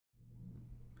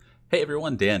Hey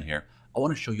everyone, Dan here. I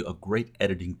want to show you a great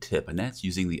editing tip, and that's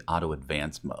using the Auto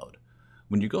Advance mode.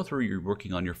 When you go through, you're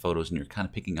working on your photos and you're kind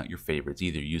of picking out your favorites,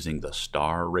 either using the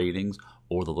star ratings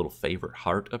or the little favorite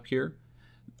heart up here.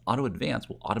 Auto Advance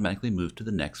will automatically move to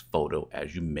the next photo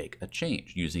as you make a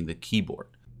change using the keyboard.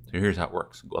 So here's how it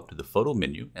works. Go up to the photo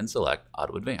menu and select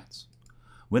Auto Advance.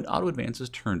 When Auto Advance is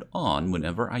turned on,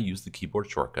 whenever I use the keyboard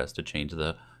shortcuts to change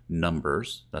the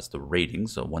numbers, that's the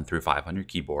ratings, so 1 through 5 on your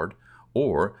keyboard,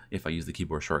 or if I use the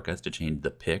keyboard shortcuts to change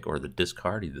the pick or the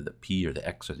discard, either the P or the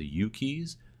X or the U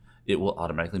keys, it will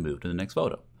automatically move to the next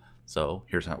photo. So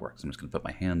here's how it works. I'm just going to put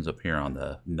my hands up here on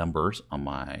the numbers on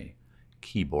my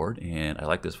keyboard, and I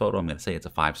like this photo. I'm going to say it's a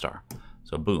 5-star.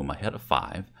 So boom, I hit a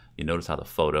 5. You notice how the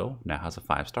photo now has a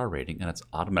 5-star rating, and it's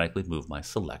automatically moved my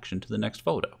selection to the next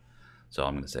photo. So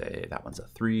I'm going to say that one's a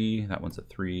 3, that one's a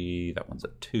 3, that one's a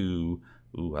 2.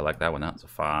 Ooh, I like that one. That's a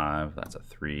 5. That's a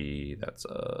 3. That's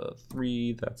a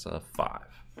 3. That's a 5.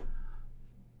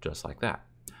 Just like that.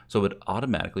 So it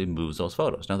automatically moves those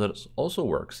photos. Now that also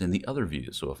works in the other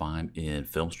views. So if I'm in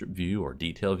film strip view or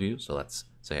detail view, so let's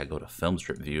say I go to film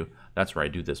strip view, that's where I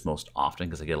do this most often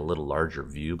because I get a little larger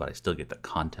view, but I still get the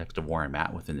context of where I'm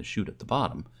at within the shoot at the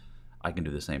bottom. I can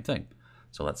do the same thing.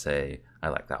 So let's say I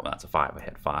like that one. That's a 5. I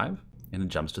hit 5 and it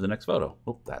jumps to the next photo.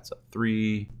 Oh, that's a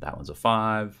 3. That one's a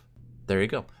 5. There you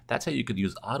go. That's how you could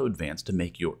use Auto Advance to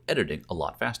make your editing a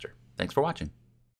lot faster. Thanks for watching.